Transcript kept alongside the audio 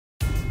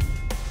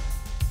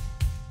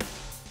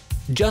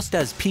Just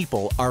as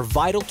people are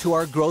vital to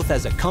our growth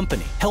as a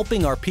company,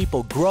 helping our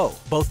people grow,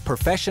 both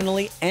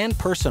professionally and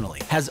personally,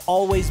 has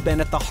always been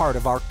at the heart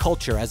of our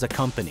culture as a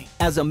company.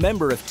 As a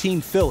member of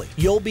Team Philly,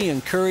 you'll be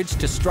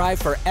encouraged to strive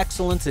for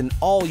excellence in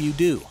all you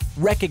do,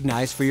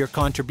 recognized for your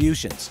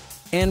contributions,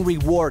 and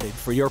rewarded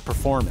for your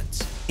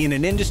performance. In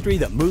an industry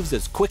that moves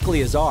as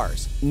quickly as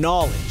ours,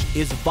 knowledge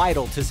is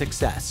vital to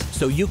success,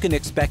 so you can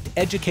expect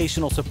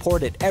educational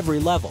support at every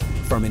level,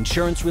 from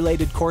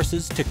insurance-related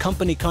courses to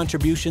company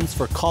contributions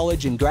for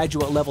college and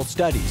graduate level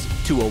studies,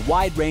 to a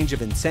wide range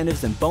of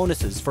incentives and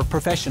bonuses for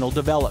professional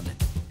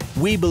development.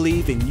 We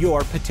believe in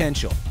your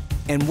potential,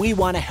 and we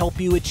want to help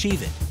you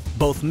achieve it,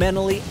 both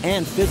mentally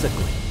and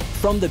physically.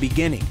 From the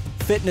beginning,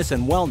 fitness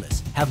and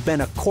wellness have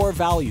been a core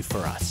value for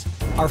us.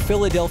 Our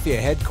Philadelphia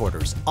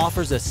headquarters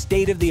offers a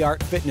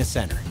state-of-the-art fitness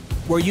center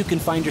where you can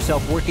find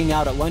yourself working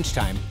out at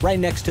lunchtime right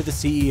next to the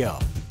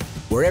CEO.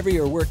 Wherever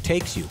your work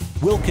takes you,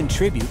 we'll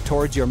contribute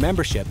towards your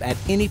membership at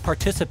any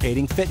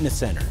participating fitness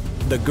center.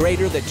 The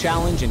greater the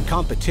challenge and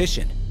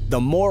competition,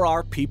 the more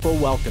our people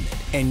welcome it,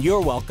 and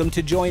you're welcome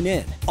to join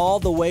in, all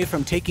the way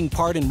from taking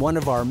part in one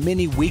of our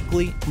many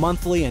weekly,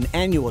 monthly, and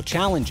annual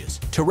challenges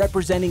to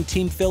representing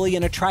Team Philly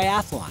in a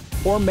triathlon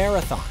or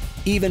marathon.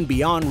 Even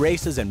beyond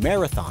races and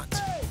marathons,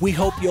 we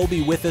hope you'll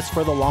be with us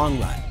for the long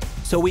run.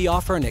 So we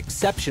offer an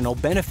exceptional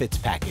benefits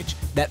package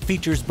that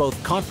features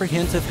both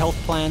comprehensive health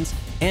plans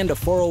and a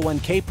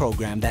 401k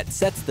program that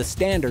sets the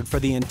standard for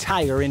the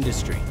entire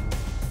industry.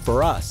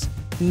 For us,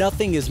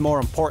 nothing is more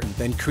important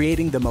than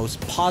creating the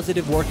most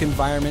positive work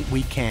environment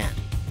we can.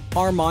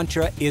 Our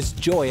mantra is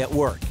joy at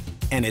work,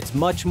 and it's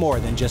much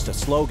more than just a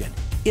slogan.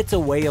 It's a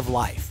way of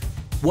life,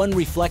 one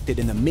reflected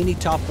in the many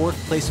top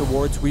workplace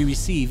awards we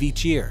receive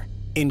each year,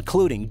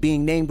 including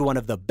being named one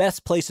of the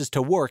best places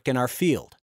to work in our field.